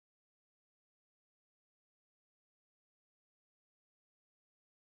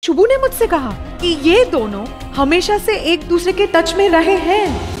शुभू ने मुझसे कहा कि ये दोनों हमेशा से एक दूसरे के टच में रहे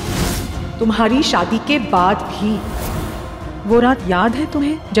हैं, तुम्हारी शादी के बाद भी। वो रात याद है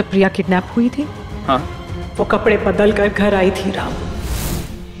तुम्हें जब प्रिया किडनैप हुई थी? हाँ। वो कपड़े बदल कर घर आई थी राम।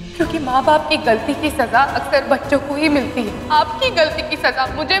 क्योंकि माँ बाप की गलती की सजा अक्सर बच्चों को ही मिलती है। आपकी गलती की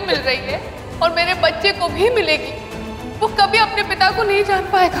सजा मुझे मिल रही है और मेरे बच्चे को भी मिलेगी। वो कभी अपने पिता को नहीं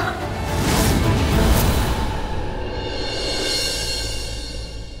जान पाएगा।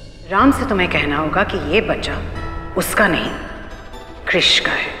 राम से तुम्हें कहना होगा कि ये बच्चा उसका नहीं, क्रिश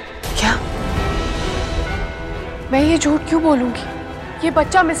का है। क्या? मैं ये झूठ क्यों बोलूंगी? ये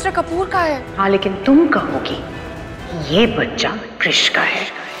बच्चा मिस्टर कपूर का है। हाँ, लेकिन तुम कहोगी कि ये बच्चा क्रिश का है,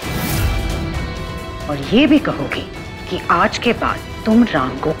 और ये भी कहोगी कि आज के बाद तुम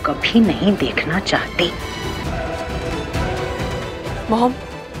राम को कभी नहीं देखना चाहती। मॉम,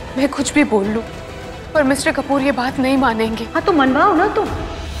 मैं कुछ भी बोल लूं, पर मिस्टर कपूर ये बात नहीं मानेंगे। हाँ तो मनवाओ ना तुम,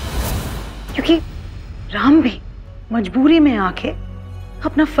 क्योंकि राम भी मजबूरी में आके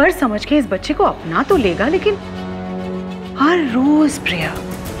अपना फर्ज समझ के इस बच्चे को अपना तो लेगा, लेकिन हर रोज प्रिया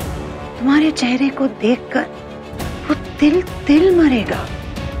तुम्हारे चेहरे को देखकर वो तिल तिल मरेगा।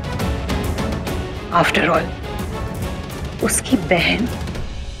 आफ्टर ऑल उसकी बहन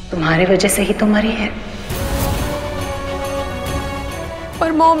तुम्हारे वजह से ही तो मरी है।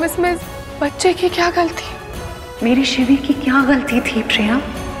 पर मॉम, इसमें बच्चे की क्या गलती? मेरी शिवी की क्या गलती थी प्रिया?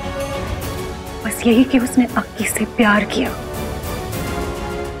 बस यही कि उसने अक्की से प्यार किया,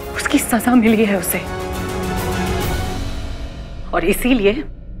 उसकी सजा मिली है उसे, और इसीलिए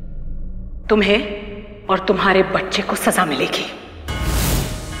तुम्हें और तुम्हारे बच्चे को सजा मिलेगी।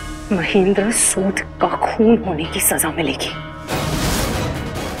 महेंद्र सूद का खून होने की सजा मिलेगी।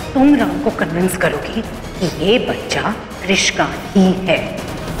 तुम राम को कन्विंस करोगी कि ये बच्चा क्रिश का ही है।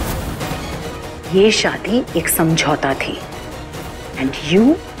 ये शादी एक समझौता थी, and you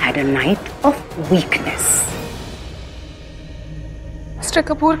had a night of weakness. Mister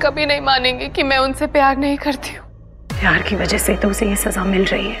Kapoor कभी नहीं मानेंगे कि मैं उनसे प्यार नहीं करती हूँ। प्यार की वजह से तो उसे ये सजा मिल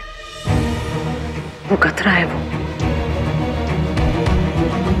रही है। वो कतरा है वो।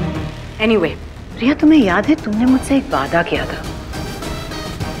 Anyway, प्रिया, तुम्हें याद है तुमने मुझसे एक वादा किया था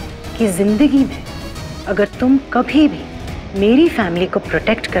कि जिंदगी में अगर तुम कभी भी मेरी फैमिली को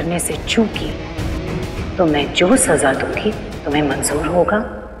प्रोटेक्ट करने से चूकी तो मैं जो सजा दूंगी तुम्हें मंजूर होगा,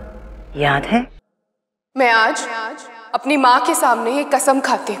 याद है? मैं आज अपनी माँ के सामने ये कसम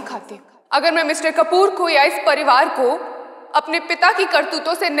खाती हूँ, अगर मैं मिस्टर कपूर को या इस परिवार को अपने पिता की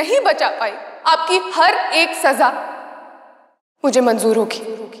करतूतों से नहीं बचा पाई, आपकी हर एक सजा मुझे मंजूर होगी।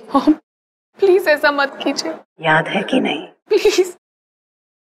 प्लीज ऐसा मत कीजिए। याद है कि नहीं? प्लीज।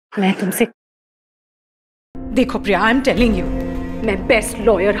 मैं तुमसे देखो प्रिया, आई एम टेलिंग यू, मैं बेस्ट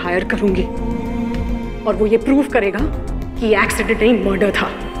लॉयर हायर करूंगी और वो ये प्रूव करेगा कि एक्सीडेंट नहीं, मर्डर था।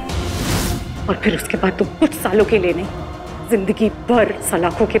 और फिर उसके बाद तुम कुछ सालों के लिए नहीं, जिंदगी भर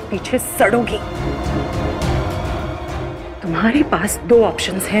सलाखों के पीछे सड़ोगी। तुम्हारे पास दो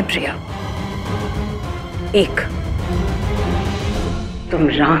ऑप्शंस हैं प्रिया। एक, तुम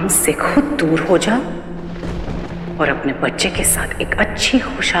राम से खुद दूर हो जाओ और अपने बच्चे के साथ एक अच्छी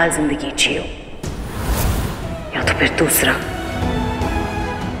खुशहाल जिंदगी जियो, या तो फिर दूसरा,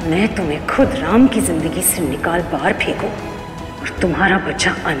 मैं तुम्हें खुद राम की जिंदगी से निकाल बाहर फेंकूं और तुम्हारा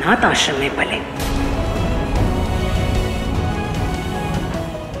बच्चा अनाथ आश्रम में पले।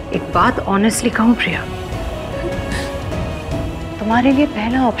 एक बात ऑनेस्टली कहूं प्रिया, तुम्हारे लिए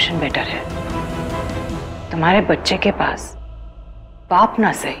पहला ऑप्शन बेटर है। तुम्हारे बच्चे के पास बाप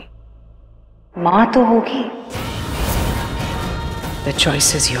ना सही, मां तो होगी। The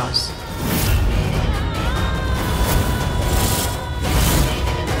choice is yours.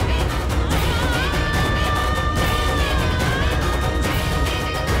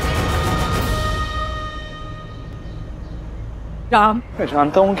 Ram, मैं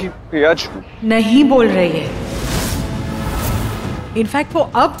जानता हूँ कि प्रिया नहीं बोल रही है। इनफैक्ट वो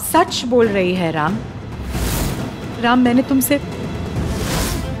अब सच बोल रही है। राम,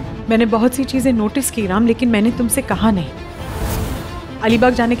 मैंने बहुत सी चीजें नोटिस की राम, लेकिन मैंने तुमसे कहा नहीं।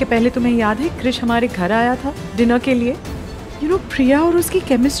 अलीबाग जाने के पहले तुम्हें याद है क्रिश हमारे घर आया था डिनर के लिए। प्रिया और उसकी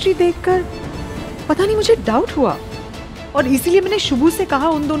केमिस्ट्री देखकर पता नहीं मुझे डाउट हुआ, और इसीलिए मैंने शुभू से कहा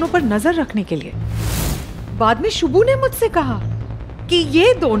उन दोनों पर नजर रखने के लिए। बाद में शुभू ने मुझसे कहा कि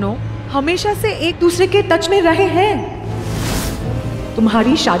ये दोनों हमेशा से एक दूसरे के टच में रहे हैं,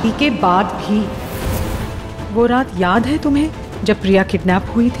 तुम्हारी शादी के बाद भी। वो रात याद है तुम्हें जब प्रिया किडनैप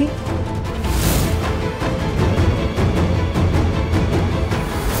हुई थी?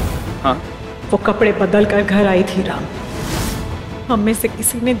 हाँ। वो कपड़े बदल कर घर आई थी राम। हम में से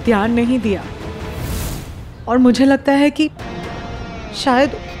किसी ने ध्यान नहीं दिया, और मुझे लगता है कि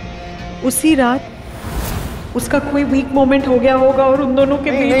शायद उसी रात उसका कोई वीक मोमेंट हो गया होगा और उन दोनों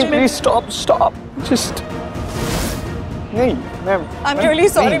के बीच में। प्लीज स्टॉप स्टॉप जस्ट नहीं। I am really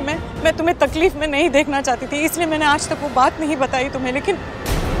sorry. मैं तुम्हें तकलीफ में नहीं देखना चाहती थी, इसलिए मैंने आज तक वो बात नहीं बताई तुम्हें। लेकिन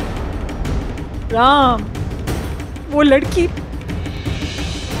राम, वो लड़की,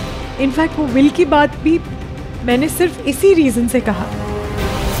 इनफैक्ट वो विल की बात भी मैंने सिर्फ इसी रीजन से कहा।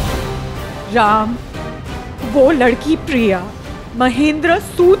 राम, वो लड़की प्रिया महेंद्र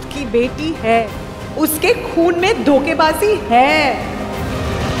सूद की बेटी है, उसके खून में धोखेबाजी है।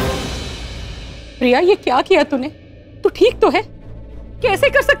 प्रिया, ये क्या किया तूने? तू ठीक तो है? कैसे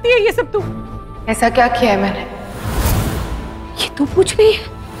कर सकती है ये सब तू? ऐसा क्या किया है मैंने? ये तू पूछ रही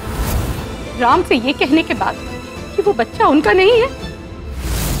है राम से ये कहने के बाद कि वो बच्चा उनका नहीं है?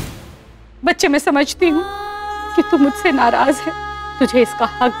 बच्चे, मैं समझती हूँ कि तू मुझसे नाराज है, तुझे इसका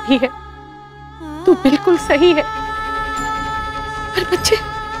हक भी है, तू बिल्कुल सही है। पर बच्चे,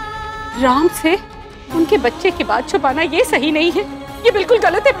 राम से उनके बच्चे की बात छुपाना ये सही नहीं है, ये बिल्कुल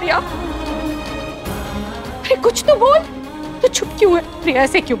गलत है प्रिया। अरे कुछ तो बोल, तू चुप क्यों है? प्रिया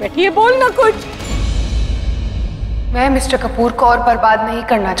ऐसे क्यों बैठी है? बोल ना कुछ। मैं मिस्टर कपूर को और बर्बाद नहीं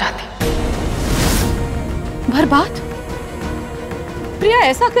करना चाहती। बर्बाद? प्रिया,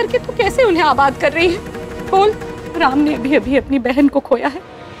 ऐसा करके तू कैसे उन्हें आबाद कर रही है? बोल। राम ने अभी अभी अपनी बहन को खोया है,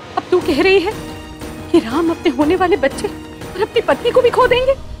 अब तू कह रही है कि राम अपने होने वाले बच्चे और अपनी पत्नी को भी खो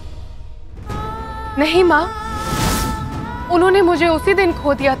देंगे? नहीं माँ, उन्होंने मुझे उसी दिन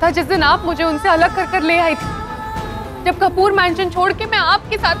खो दिया था जिस दिन आप मुझे उनसे अलग कर कर ले आई थी, जब कपूर मैंशन छोड़ के मैं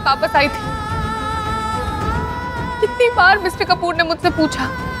आपके साथ वापस आई थी। कितनी बार मिस्टर कपूर ने मुझसे पूछा,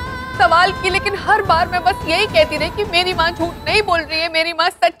 सवाल किए, लेकिन हर बार मैं बस यही कहती रही कि मेरी माँ झूठ नहीं बोल रही है, मेरी माँ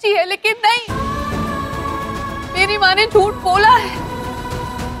सच्ची है। लेकिन नहीं, मेरी माँ ने झूठ बोला है।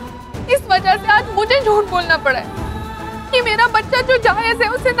 इस वजह से आज मुझे झूठ बोलना पड़ा है कि मेरा बच्चा जो जायज है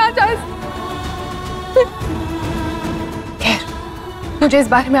उसे नाजायज। खैर, मुझे इस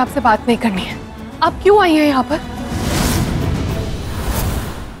बारे में आपसे बात नहीं करनी है। आप क्यों आई हैं यहाँ पर?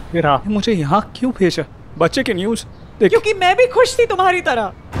 मुझे यहाँ क्यों भेजा? बच्चे की न्यूज़ देख। क्योंकि मैं भी खुश थी तुम्हारी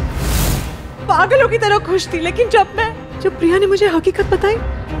तरह, पागलों की तरह खुश थी। लेकिन जब प्रिया ने मुझे हकीकत बताई,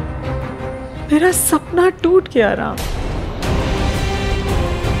 मेरा सपना टूट गया।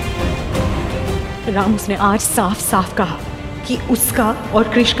 राम, उसने आज साफ साफ कहा कि उसका और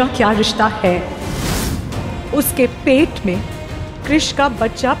कृष का क्या रिश्ता है। उसके पेट में कृष का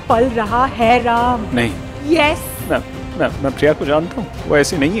बच्चा पल रहा है। राम नहीं। यस, मैं प्रिया को जानता हूँ, वो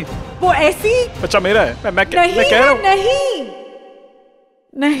ऐसी नहीं है। वो ऐसी बच्चा मेरा है। मैं कह रहा हूँ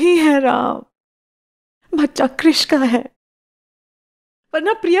नहीं है राम, बच्चा कृष का है।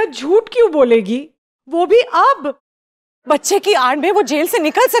 वरना प्रिया झूठ क्यों बोलेगी, वो भी अब? बच्चे की आड़ में वो जेल से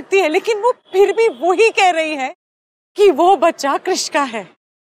निकल सकती है, लेकिन वो फिर भी वही कह रही है कि वो बच्चा कृष का है।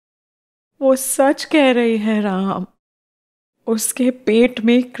 वो सच कह रही है राम, उसके पेट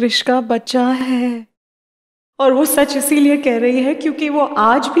में कृष का बच्चा है। और वो सच इसीलिए कह रही है क्योंकि वो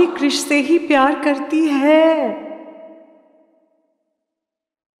आज भी कृष से ही प्यार करती है।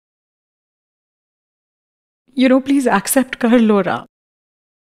 प्लीज एक्सेप्ट कर लो राम,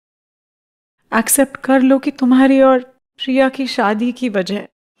 एक्सेप्ट कर लो कि तुम्हारी और प्रिया की शादी की वजह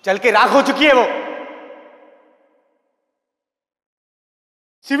चल के राख हो चुकी है। वो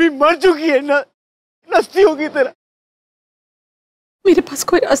सिमी मर चुकी है ना, नस्ती होगी तेरा। मेरे पास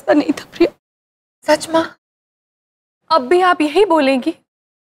कोई रास्ता नहीं था प्रिया। सच माँ, अब भी आप यही बोलेंगी?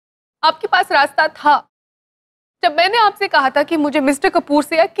 आपके पास रास्ता था। जब मैंने आपसे कहा था कि मुझे मिस्टर कपूर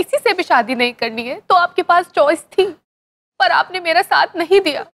से या किसी से भी शादी नहीं करनी है, तो आपके पास चॉइस थी, पर आपने मेरा साथ नहीं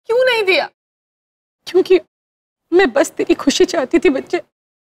दिया। क्यों नहीं दिया? क्योंकि मैं बस तेरी खुशी चाहती थी बच्चे।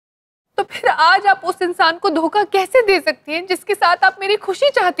 तो फिर आज आप उस इंसान को धोखा कैसे दे सकती हैं जिसके साथ आप मेरी खुशी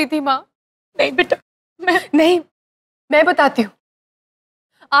चाहती थी माँ? नहीं बेटा, मैं बताती हूँ।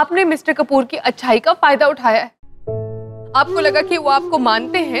 आपने मिस्टर कपूर की अच्छाई का फायदा उठाया है। आपको लगा कि वो आपको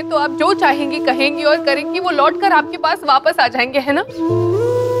मानते हैं, तो आप जो चाहेंगी, कहेंगी और करेंगी, वो लौटकर आपके पास वापस आ जाएंगे, है ना?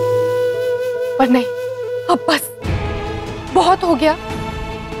 पर नहीं, अब बस बहुत हो गया,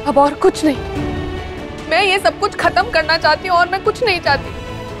 अब और कुछ नहीं। मैं ये सब कुछ खत्म करना चाहती हूँ और मैं कुछ नहीं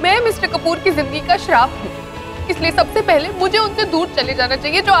चाहती। मैं मिस्टर कपूर की जिंदगी का श्राप हूँ, इसलिए सबसे पहले मुझे उनसे दूर चले जाना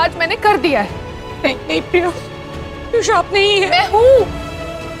चाहिए, जो आज मैंने कर दिया है। नहीं प्रिया, तू श्राप नहीं है। मैं हूँ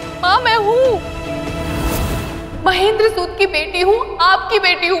माँ, मैं हूँ। महेंद्र सूद की बेटी हूँ, आपकी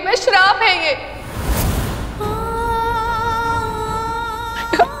बेटी हूँ मैं। श्राप है ये।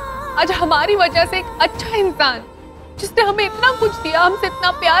 आज हमारी वजह से एक अच्छा इंसान, जिसने हमें इतना कुछ दिया, हमसे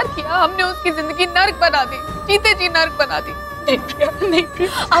इतना प्यार किया, हमने उसकी जिंदगी नर्क बना दी, जीते जी नर्क बना दी। नहीं प्रिया, नहीं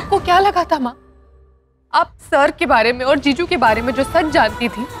प्रिया। आपको क्या लगा था माँ आप सर के बारे में और जीजू के बारे में जो सच जानती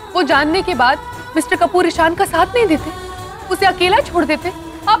थी, वो जानने के बाद मिस्टर कपूर ईशान का साथ नहीं देते, उसे अकेला छोड़ देते।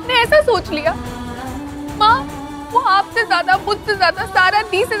 आपने ऐसा सोच लिया। माँ, वो आपसे ज्यादा, मुझसे ज्यादा, सारा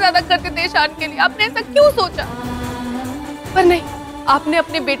दी से ज्यादा करते थे ईशान के लिए। आपने ऐसा क्यों सोचा? पर नहीं, आपने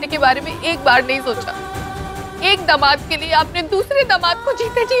अपने बेटे के बारे में एक बार नहीं सोचा। एक दामाद के लिए आपने दूसरे दामाद को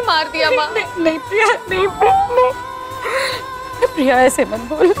जीते जी मार दिया। माँ नहीं प्रिया, नहीं प्रिया, ऐसे मत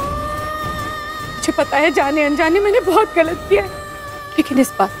बोल। मुझे पता है जाने अनजाने मैंने बहुत गलत किया है, लेकिन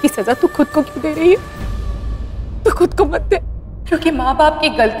इस बात की सजा तू खुद को क्यों दे रही है? तू खुद को मत दे। क्योंकि माँ बाप की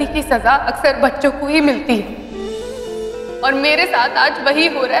गलती की सजा अक्सर बच्चों को ही मिलती है, और मेरे साथ आज वही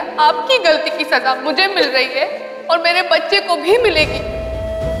हो रहा है। आपकी गलती की सजा मुझे मिल रही है और मेरे बच्चे को भी मिलेगी।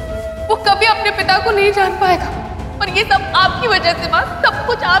 वो कभी अपने पिता को नहीं जान पाएगा, और ये सब आपकी वजह से। माँ, सब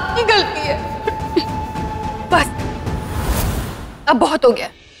कुछ आपकी गलती है। बस, अब बहुत हो गया।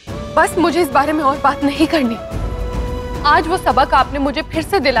 बस मुझे इस बारे में और बात नहीं करनी। आज वो सबक आपने मुझे फिर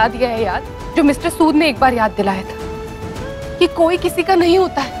से दिला दिया है याद, जो मिस्टर सूद ने एक बार याद दिलाया था कि कोई किसी का नहीं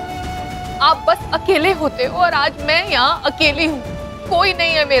होता है। आप बस अकेले होते हो, और आज मैं यहाँ अकेली हूँ, कोई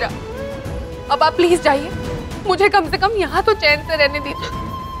नहीं है मेरा। अब आप प्लीज जाइए, मुझे कम से कम यहाँ तो चैन से रहने दीजिए।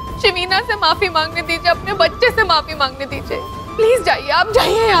 शमीना से माफी मांगने दीजिए, अपने बच्चे से माफी मांगने दीजिए। प्लीज जाइए, आप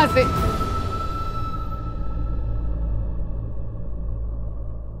जाइए यहाँ से।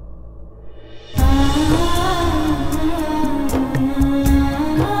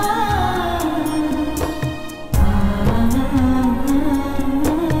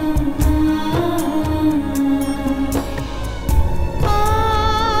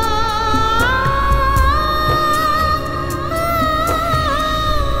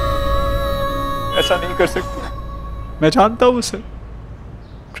 ऐसा नहीं कर सकती, मैं जानता हूँ उसे।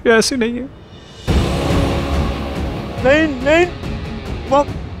 प्रिया ऐसी नहीं है। नहीं नहीं मॉम,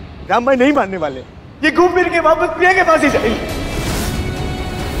 राम भाई नहीं मानने वाले। ये घूम फिर के वापस प्रिया के पास ही जाएंगे।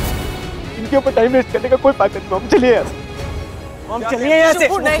 इनके ऊपर टाइम वेस्ट करने का कोई बात नहीं। मॉम चलिए यहाँ से। मॉम चलिए यहाँ से।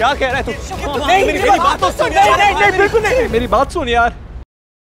 क्या कह रहा है तू? मेरी बात तो सुन। नहीं बिल्कुल नहीं। मेरी बात सुन यार।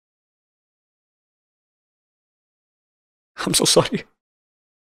 I'm so sorry,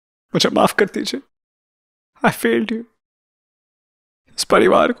 मुझे माफ कर दीजिए। I failed you। इस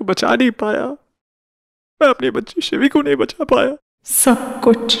परिवार को बचा नहीं पाया, मैं अपनी बच्ची शिवी को नहीं बचा पाया। सब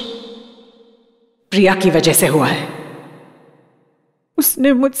कुछ प्रिया की वजह से हुआ है।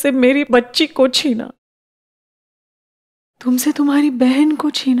 उसने मुझसे मेरी बच्ची को छीना, तुमसे तुम्हारी बहन को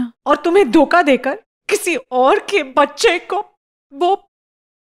छीना, और तुम्हें धोखा देकर किसी और के बच्चे को वो।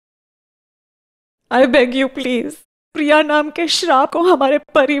 I beg you please, प्रिया नाम के श्राप को हमारे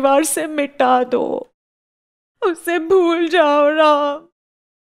परिवार से मिटा दो। उसे भूल जाओ राम,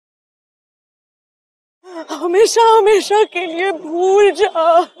 हमेशा हमेशा के लिए भूल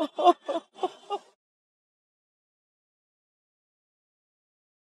जाओ।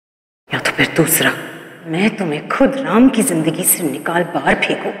 या तो फिर दूसरा, मैं तुम्हें खुद राम की जिंदगी से निकाल बाहर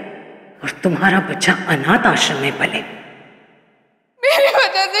फेंकूं और तुम्हारा बच्चा अनाथ आश्रम में पले। मेरी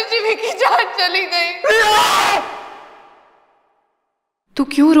वजह से शिवी की जान चली गई। तू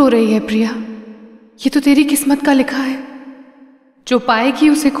क्यों रो रही है प्रिया? ये तो तेरी किस्मत का लिखा है। जो पाएगी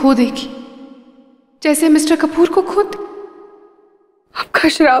उसे खो देगी, जैसे मिस्टर कपूर को खुद। आपका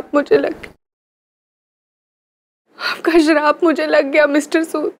श्राप मुझे लग गया, आपका श्राप मुझे लग गया मिस्टर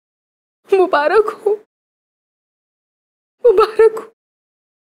सूद। मुबारक हो, मुबारक हो।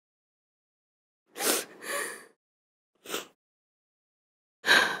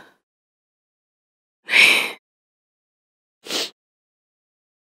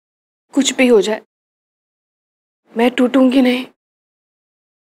 कुछ भी हो जाए, मैं टूटूंगी नहीं,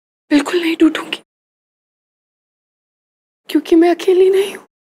 बिल्कुल नहीं टूटूंगी, क्योंकि मैं अकेली नहीं हूं।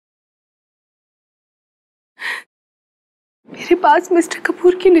 मेरे पास मिस्टर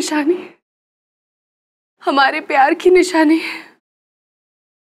कपूर की निशानी है, हमारे प्यार की निशानी है,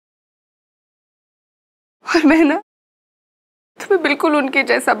 और मैं ना तुम्हें बिल्कुल उनके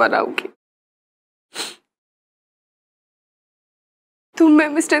जैसा बनाऊंगी। तुम में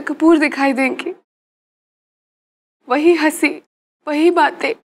मिस्टर कपूर दिखाई देंगे, वही हंसी, वही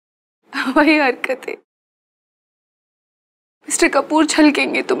बातें, वही हरकतें। मिस्टर कपूर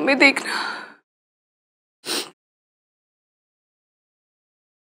छलकेंगे तुम में, देखना।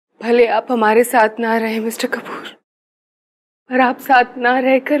 भले आप हमारे साथ ना रहे मिस्टर कपूर, पर आप साथ ना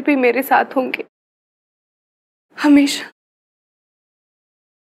रहकर भी मेरे साथ होंगे हमेशा,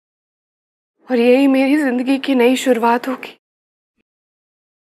 और यही मेरी जिंदगी की नई शुरुआत होगी।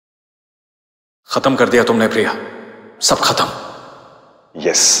 खत्म कर दिया तुमने प्रिया, सब खत्म।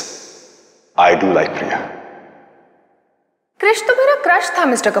 यस, आई डू लाइक प्रिया। क्रिश तो मेरा क्रश था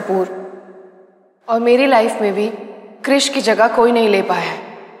मिस्टर कपूर, और मेरी लाइफ में भी क्रिश की जगह कोई नहीं ले पाया।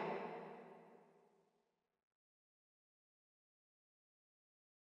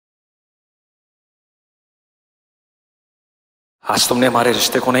 आज तुमने हमारे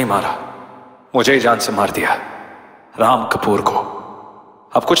रिश्ते को नहीं मारा, मुझे ही जान से मार दिया, राम कपूर को।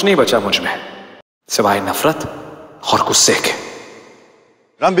 अब कुछ नहीं बचा मुझ में सिवाय नफरत और गुस्से के।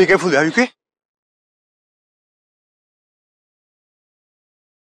 राम, बी केयरफुल यार, ओके?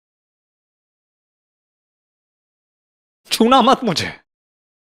 छूना मत मुझे।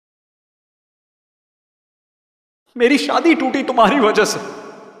 मेरी शादी टूटी तुम्हारी वजह से।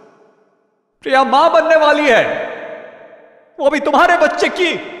 प्रिया मां बनने वाली है, वो भी तुम्हारे बच्चे की।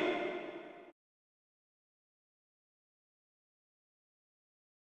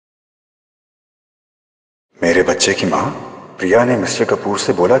 मेरे बच्चे की मां प्रिया ने मिस्टर कपूर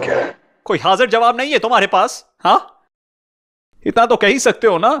से बोला क्या है? कोई हाजिर जवाब नहीं है तुम्हारे पास? हाँ, इतना तो कह ही सकते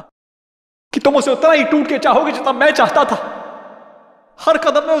हो ना कि तुम उसे उतना ही टूट के चाहोगे जितना मैं चाहता था। हर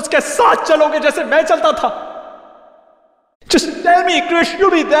कदम में उसके साथ चलोगे जैसे मैं चलता था। Just tell me, Krish,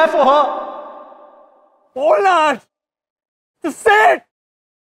 you'll be there for her. Hold on. Just say it.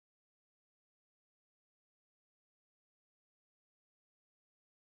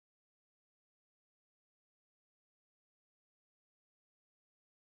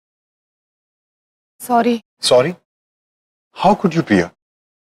 Sorry. Sorry? How could you प्रिया?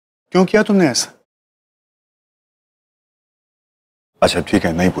 क्यों किया तुमने ऐसा? अच्छा ठीक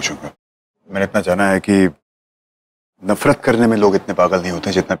है, नहीं पूछूंगा। मैंने इतना जाना है कि नफरत करने में लोग इतने पागल नहीं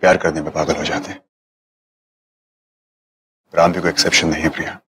होते जितना प्यार करने में पागल हो जाते हैं। राम भी कोई एक्सेप्शन नहीं है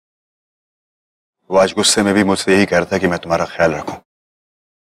प्रिया। वो आज गुस्से में भी मुझसे यही कह रहा था कि मैं तुम्हारा ख्याल रखूं।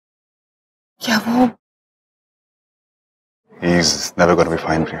 क्या वो? He is never gonna be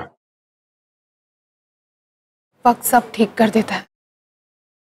fine, प्रिया। वक्त सब ठीक कर देता है।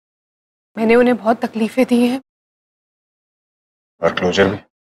 मैंने उन्हें बहुत तकलीफें दी हैं। और क्लोजर भी।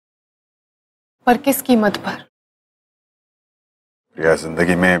 पर किस कीमत पर? प्रिया,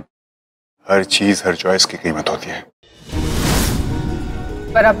 जिंदगी में हर चीज, हर चॉइस की कीमत होती है।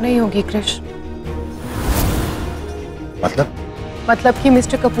 पर अब नहीं होगी क्रिश। मतलब कि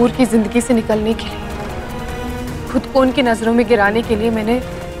मिस्टर कपूर की जिंदगी से निकलने के लिए, खुद को उनकी नजरों में गिराने के लिए मैंने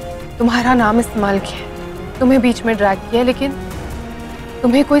तुम्हारा नाम इस्तेमाल किया, तुम्हें बीच में ड्रैग किया, लेकिन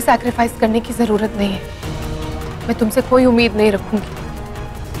तुम्हें कोई सैक्रिफाइस करने की जरूरत नहीं है। मैं तुमसे कोई उम्मीद नहीं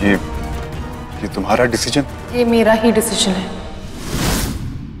रखूंगी। ये तुम्हारा डिसीजन? ये मेरा ही डिसीजन है।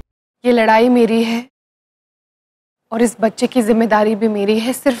 ये लड़ाई मेरी है और इस बच्चे की जिम्मेदारी भी मेरी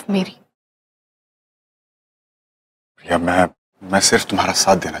है, सिर्फ मेरी। प्रिया, मैं सिर्फ तुम्हारा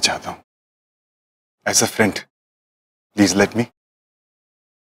साथ देना चाहता हूं। As a friend, please let me.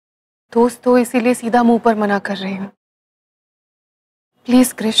 दोस्त हो इसीलिए सीधा मुंह पर मना कर रही हूं।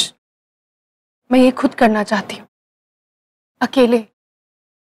 प्लीज क्रिश, मैं ये खुद करना चाहती हूँ, अकेले।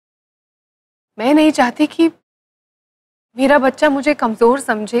 मैं नहीं चाहती कि मेरा बच्चा मुझे कमजोर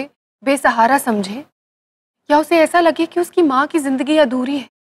समझे, बेसहारा समझे, या उसे ऐसा लगे कि उसकी मां की जिंदगी अधूरी है।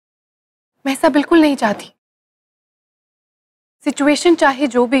 मैं ऐसा बिल्कुल नहीं चाहती। सिचुएशन चाहे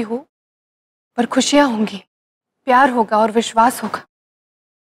जो भी हो, पर खुशियां होंगी, प्यार होगा और विश्वास होगा।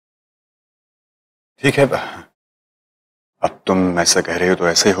 ठीक है, अब तुम ऐसा कह रहे हो तो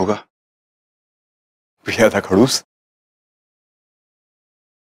ऐसे ही होगा। प्रिया था खड़ूस,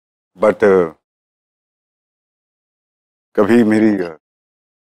 बट कभी मेरी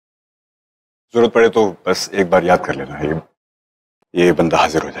जरूरत पड़े तो बस एक बार याद कर लेना, ये बंदा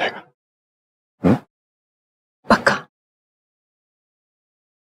हाजिर हो जाएगा। पक्का।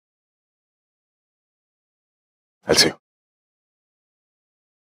 I'll see you.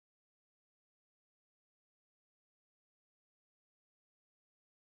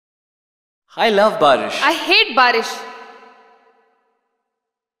 I love बारिश। I hate बारिश।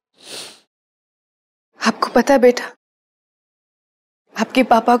 आपको पता है बेटा, आपके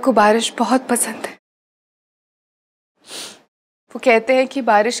पापा को बारिश बहुत पसंद है। वो कहते हैं कि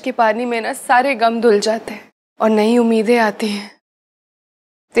बारिश के पानी में ना सारे गम धुल जाते हैं और नई उम्मीदें आती हैं।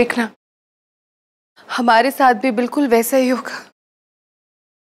 देखना, हमारे साथ भी बिल्कुल वैसा ही होगा,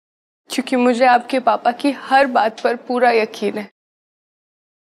 क्योंकि मुझे आपके पापा की हर बात पर पूरा यकीन है।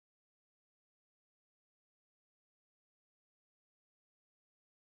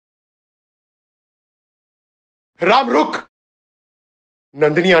 राम रुक!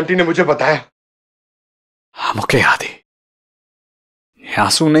 नंदिनी आंटी ने मुझे बताया। हम ओके आदि, ये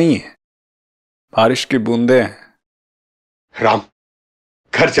आंसू नहीं है, बारिश की बूंदे हैं। राम,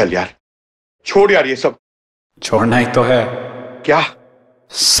 घर चल यार, छोड़ यार ये सब। छोड़ना ही तो है। क्या?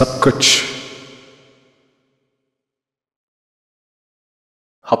 सब कुछ।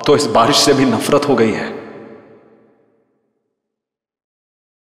 अब तो इस बारिश से भी नफरत हो गई है।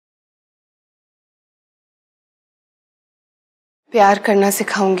 प्यार करना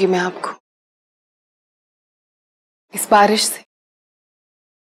सिखाऊंगी मैं आपको, इस बारिश से,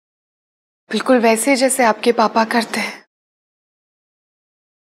 बिल्कुल वैसे जैसे आपके पापा करते हैं।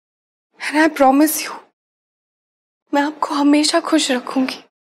 And I promise you, मैं आपको हमेशा खुश रखूंगी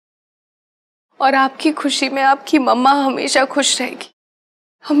और आपकी खुशी में आपकी मम्मा हमेशा खुश रहेगी,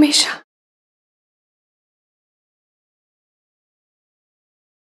 हमेशा।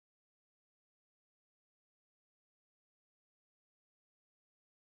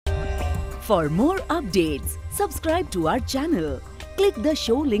 For more updates, subscribe to our channel, click the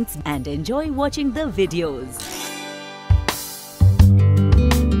show links and enjoy watching the videos.